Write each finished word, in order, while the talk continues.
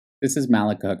This is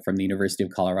Malik from the University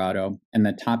of Colorado, and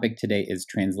the topic today is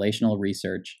translational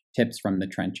research, tips from the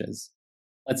trenches.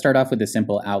 Let's start off with a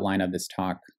simple outline of this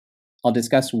talk. I'll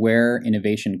discuss where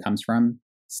innovation comes from,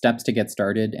 steps to get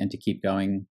started and to keep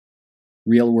going,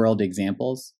 real-world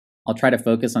examples. I'll try to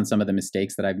focus on some of the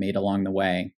mistakes that I've made along the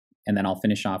way, and then I'll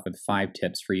finish off with 5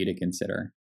 tips for you to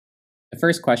consider. The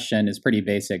first question is pretty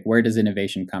basic. Where does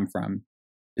innovation come from?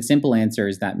 The simple answer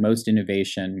is that most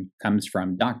innovation comes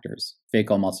from doctors.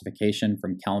 Fecal emulsification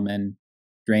from Kelman,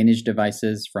 drainage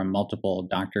devices from multiple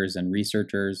doctors and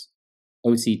researchers,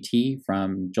 OCT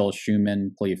from Joel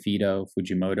Schumann, Pliofito,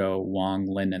 Fujimoto, Wong,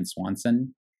 Lin, and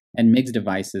Swanson, and MIGS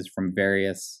devices from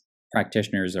various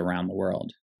practitioners around the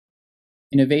world.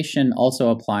 Innovation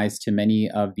also applies to many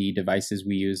of the devices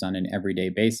we use on an everyday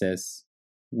basis,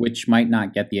 which might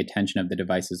not get the attention of the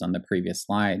devices on the previous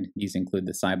slide. These include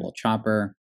the Seibel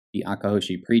chopper, the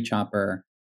Akahoshi pre-chopper,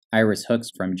 iris hooks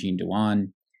from Jean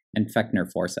Duan, and Fechner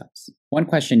forceps. One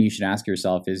question you should ask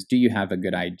yourself is, do you have a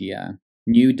good idea?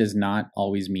 New does not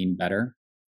always mean better.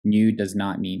 New does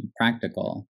not mean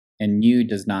practical. And new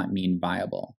does not mean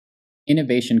viable.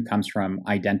 Innovation comes from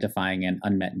identifying an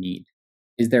unmet need.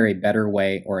 Is there a better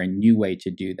way or a new way to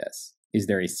do this? Is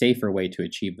there a safer way to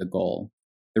achieve the goal?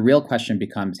 The real question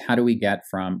becomes, how do we get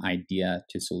from idea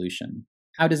to solution?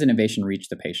 How does innovation reach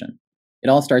the patient? It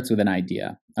all starts with an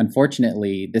idea.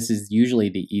 Unfortunately, this is usually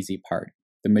the easy part.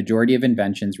 The majority of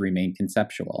inventions remain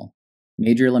conceptual.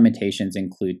 Major limitations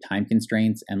include time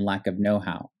constraints and lack of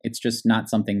know-how. It's just not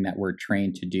something that we're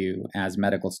trained to do as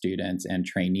medical students and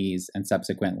trainees and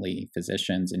subsequently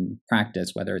physicians in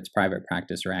practice, whether it's private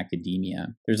practice or academia.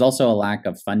 There's also a lack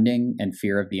of funding and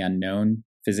fear of the unknown.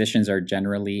 Physicians are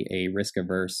generally a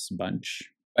risk-averse bunch.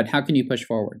 But how can you push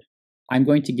forward? I'm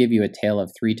going to give you a tale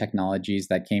of 3 technologies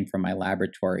that came from my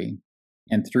laboratory,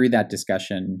 and through that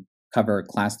discussion, cover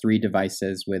Class 3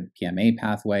 devices with PMA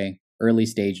pathway,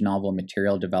 early-stage novel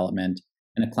material development,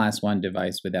 and a Class 1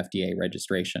 device with FDA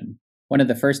registration. One of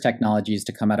the first technologies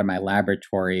to come out of my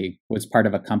laboratory was part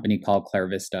of a company called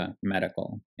Clairvista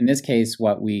Medical. In this case,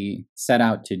 what we set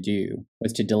out to do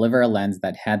was to deliver a lens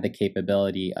that had the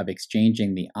capability of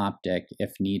exchanging the optic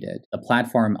if needed. The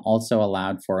platform also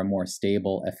allowed for a more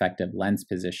stable, effective lens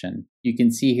position. You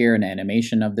can see here an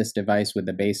animation of this device with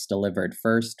the base delivered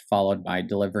first, followed by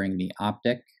delivering the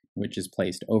optic, which is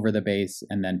placed over the base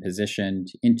and then positioned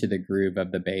into the groove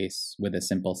of the base with a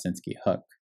simple Sinskey hook.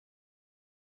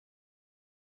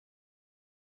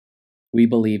 We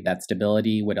believe that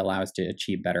stability would allow us to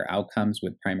achieve better outcomes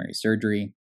with primary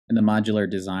surgery, and the modular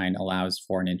design allows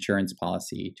for an insurance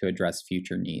policy to address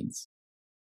future needs.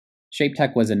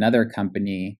 ShapeTech was another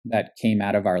company that came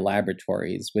out of our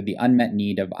laboratories with the unmet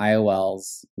need of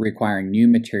IOLs requiring new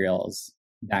materials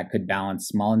that could balance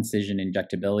small incision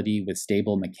injectability with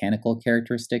stable mechanical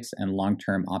characteristics and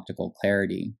long-term optical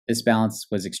clarity. This balance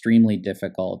was extremely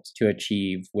difficult to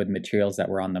achieve with materials that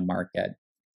were on the market,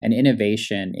 and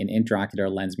innovation in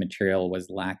intraocular lens material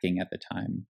was lacking at the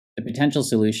time. The potential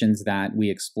solutions that we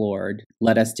explored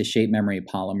led us to shape memory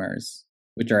polymers,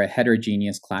 which are a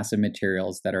heterogeneous class of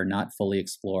materials that are not fully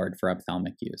explored for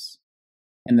ophthalmic use.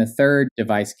 And the third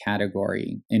device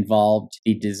category involved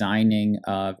the designing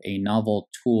of a novel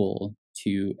tool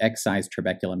to excise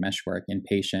trabecular meshwork in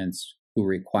patients who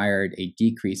required a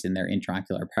decrease in their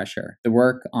intraocular pressure. The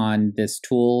work on this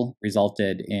tool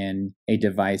resulted in a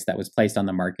device that was placed on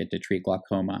the market to treat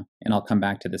glaucoma, and I'll come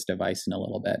back to this device in a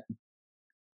little bit.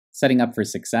 Setting up for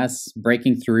success,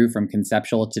 breaking through from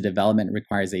conceptual to development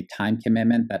requires a time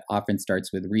commitment that often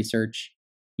starts with research.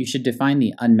 You should define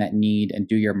the unmet need and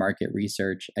do your market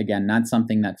research. Again, not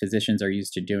something that physicians are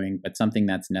used to doing, but something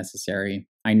that's necessary.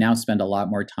 I now spend a lot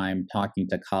more time talking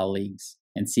to colleagues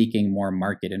and seeking more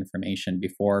market information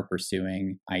before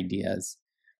pursuing ideas.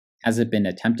 Has it been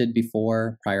attempted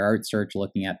before? Prior art search,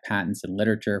 looking at patents and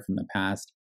literature from the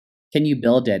past. Can you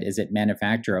build it? Is it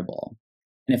manufacturable?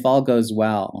 And if all goes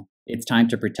well, it's time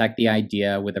to protect the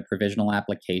idea with a provisional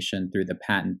application through the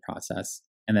patent process,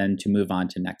 and then to move on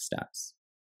to next steps.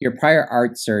 Your prior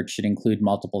art search should include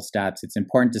multiple steps. It's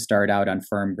important to start out on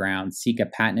firm ground. Seek a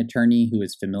patent attorney who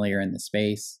is familiar in the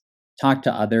space. Talk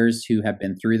to others who have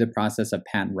been through the process of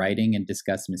patent writing and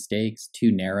discuss mistakes,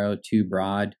 too narrow, too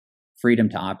broad, freedom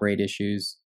to operate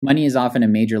issues. Money is often a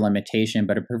major limitation,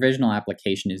 but a provisional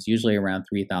application is usually around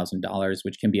 $3,000,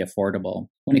 which can be affordable.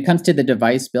 When it comes to the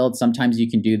device build, sometimes you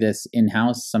can do this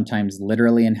in-house, sometimes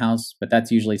literally in-house, but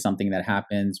that's usually something that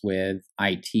happens with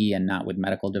IT and not with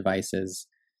medical devices.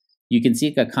 You can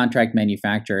seek a contract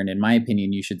manufacturer, and in my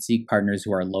opinion, you should seek partners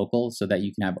who are local so that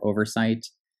you can have oversight,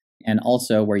 and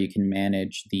also where you can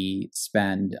manage the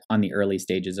spend on the early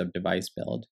stages of device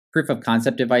build. Proof of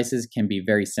concept devices can be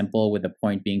very simple, with the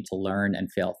point being to learn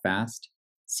and fail fast.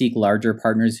 Seek larger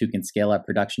partners who can scale up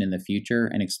production in the future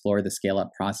and explore the scale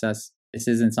up process. This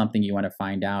isn't something you want to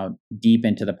find out deep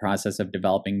into the process of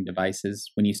developing devices.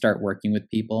 When you start working with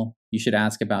people, you should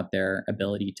ask about their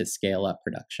ability to scale up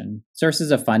production.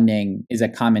 Sources of funding is a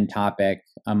common topic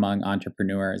among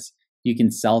entrepreneurs. You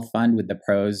can self-fund, with the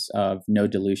pros of no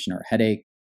dilution or headache.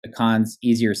 The cons,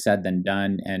 easier said than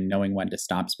done, and knowing when to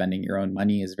stop spending your own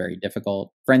money is very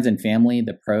difficult. Friends and family,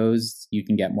 the pros, you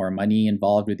can get more money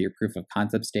involved with your proof of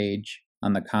concept stage.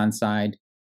 On the con side,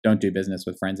 don't do business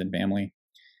with friends and family.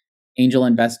 Angel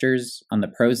investors, on the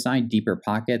pro side, deeper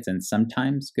pockets and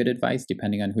sometimes good advice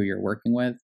depending on who you're working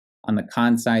with. On the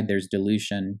con side, there's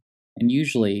dilution and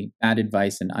usually bad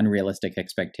advice and unrealistic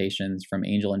expectations from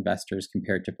angel investors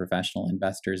compared to professional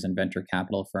investors and venture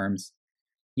capital firms.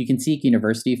 You can seek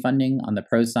university funding. On the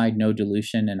pro side, no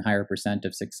dilution and higher %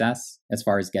 of success as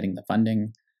far as getting the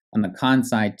funding. On the con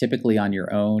side, typically on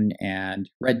your own, and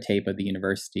red tape of the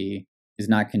university is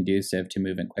not conducive to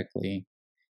moving quickly.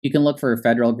 You can look for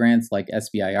federal grants like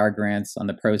SBIR grants. On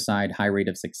the pro side, high rate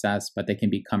of success, but they can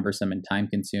be cumbersome and time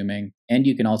consuming. And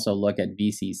you can also look at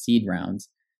VC seed rounds.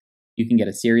 You can get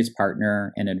a serious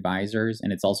partner and advisors,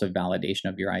 and it's also validation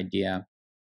of your idea.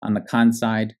 On the con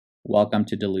side, welcome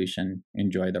to dilution.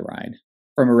 Enjoy the ride.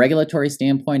 From a regulatory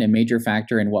standpoint, a major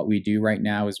factor in what we do right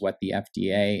now is what the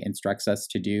FDA instructs us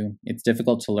to do. It's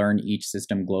difficult to learn each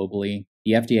system globally.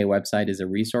 The FDA website is a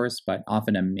resource, but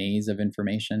often a maze of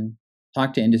information.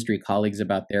 Talk to industry colleagues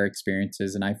about their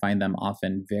experiences, and I find them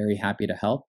often very happy to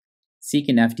help. Seek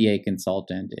an FDA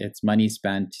consultant. It's money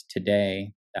spent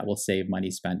today that will save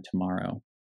money spent tomorrow.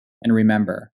 And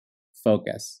remember,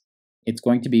 focus. It's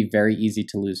going to be very easy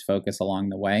to lose focus along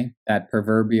the way. That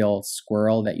proverbial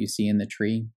squirrel that you see in the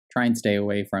tree, try and stay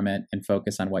away from it and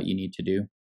focus on what you need to do.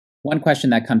 One question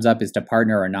that comes up is to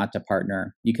partner or not to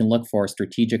partner. You can look for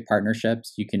strategic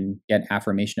partnerships. You can get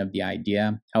affirmation of the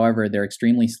idea. However, they're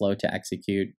extremely slow to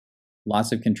execute,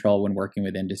 loss of control when working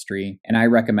with industry, and I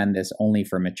recommend this only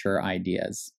for mature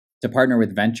ideas. To partner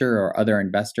with venture or other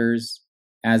investors,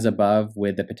 as above,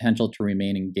 with the potential to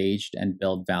remain engaged and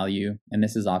build value, and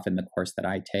this is often the course that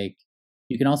I take.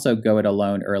 You can also go it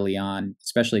alone early on,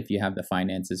 especially if you have the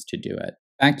finances to do it.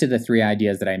 Back to the 3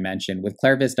 ideas that I mentioned. With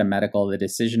ClairVista Medical, the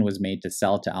decision was made to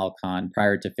sell to Alcon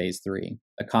prior to Phase 3.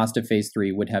 The cost of Phase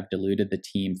 3 would have diluted the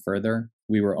team further.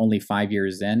 We were only 5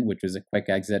 years in, which was a quick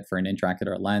exit for an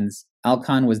intraocular lens.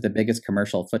 Alcon was the biggest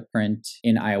commercial footprint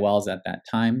in IOLs at that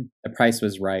time. The price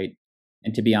was right,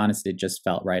 and to be honest, it just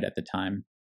felt right at the time.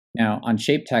 Now, on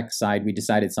ShapeTech's side, we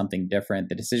decided something different.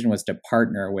 The decision was to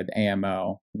partner with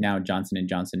AMO, now Johnson &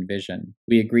 Johnson Vision.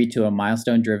 We agreed to a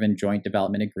milestone-driven joint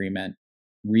development agreement.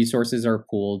 Resources are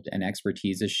pooled and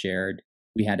expertise is shared.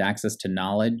 We had access to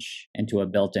knowledge and to a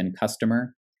built-in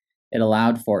customer. It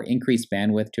allowed for increased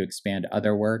bandwidth to expand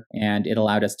other work, and it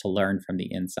allowed us to learn from the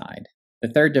inside.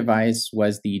 The third device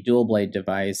was the dual blade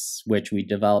device, which we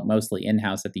developed mostly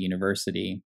in-house at the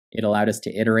university. It allowed us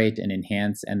to iterate and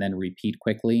enhance and then repeat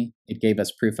quickly. It gave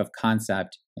us proof of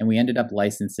concept, and we ended up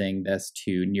licensing this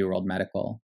to New World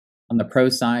Medical. On the pro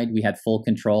side, we had full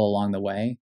control along the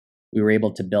way. We were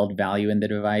able to build value in the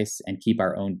device and keep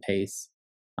our own pace.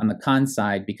 On the con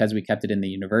side, because we kept it in the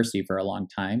university for a long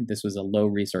time, this was a low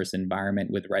resource environment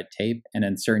with red tape and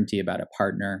uncertainty about a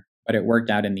partner, but it worked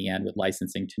out in the end with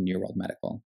licensing to New World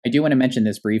Medical. I do want to mention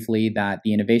this briefly, that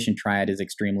the innovation triad is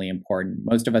extremely important.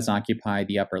 Most of us occupy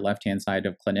the upper left-hand side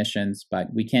of clinicians, but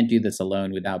we can't do this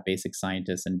alone without basic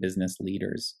scientists and business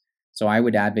leaders. So I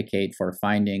would advocate for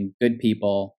finding good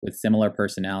people with similar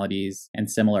personalities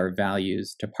and similar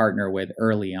values to partner with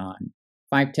early on.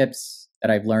 5 tips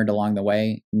that I've learned along the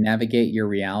way. Navigate your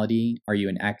reality. Are you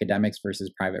in academics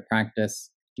versus private practice?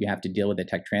 Do you have to deal with a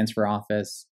tech transfer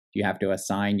office? Do you have to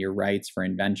assign your rights for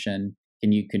invention?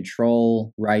 Can you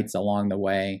control rights along the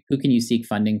way? Who can you seek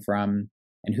funding from?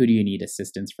 And who do you need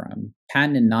assistance from?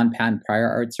 Patent and non-patent prior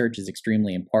art search is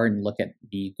extremely important. Look at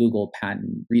the Google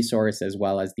patent resource as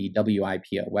well as the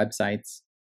WIPO websites.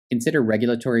 Consider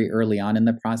regulatory early on in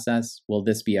the process. Will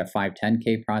this be a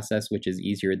 510K process, which is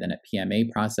easier than a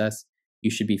PMA process?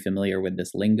 You should be familiar with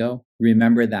this lingo.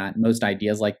 Remember that most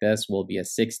ideas like this will be a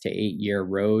 6 to 8 year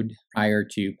road prior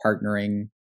to partnering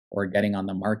or getting on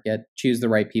the market. Choose the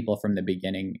right people from the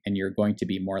beginning, and you're going to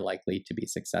be more likely to be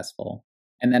successful.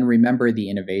 And then remember the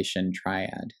innovation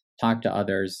triad. Talk to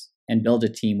others and build a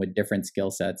team with different skill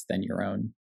sets than your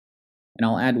own. And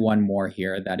I'll add one more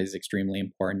here that is extremely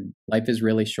important. Life is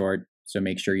really short, so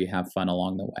make sure you have fun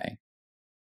along the way.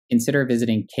 Consider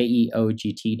visiting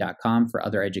keogt.com for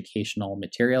other educational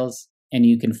materials. And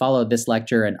you can follow this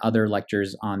lecture and other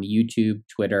lectures on the YouTube,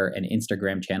 Twitter, and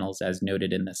Instagram channels as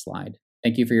noted in this slide.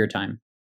 Thank you for your time.